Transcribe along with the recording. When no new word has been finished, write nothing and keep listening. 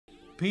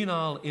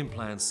Penile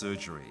implant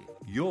surgery.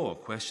 Your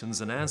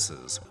questions and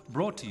answers.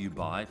 Brought to you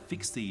by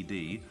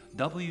FixED,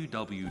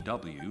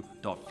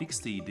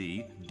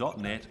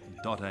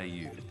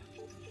 www.fixed.net.au.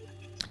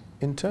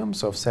 In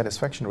terms of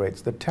satisfaction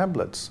rates, the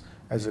tablets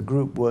as a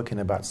group work in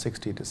about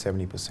 60 to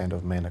 70%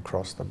 of men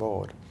across the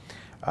board.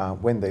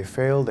 When they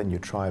fail, then you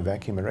try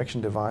vacuum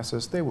erection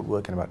devices. They would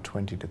work in about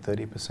 20 to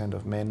 30%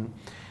 of men.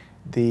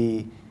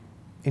 The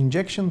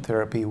injection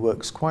therapy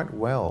works quite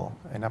well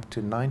in up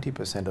to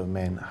 90% of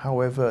men.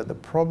 However, the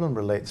problem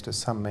relates to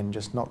some men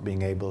just not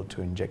being able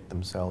to inject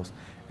themselves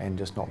and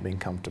just not being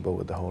comfortable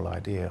with the whole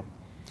idea.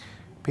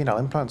 Penile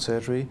implant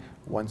surgery,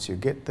 once you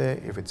get there,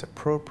 if it's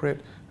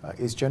appropriate,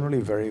 is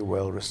generally very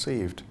well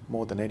received.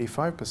 More than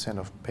 85%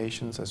 of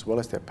patients, as well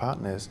as their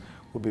partners,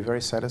 will be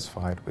very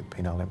satisfied with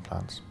penile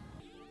implants.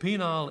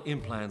 Penile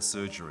implant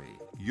surgery.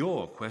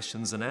 Your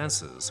questions and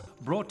answers.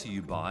 Brought to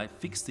you by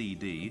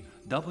FixED,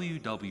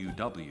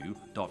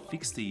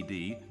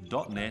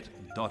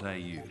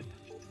 www.fixed.net.au.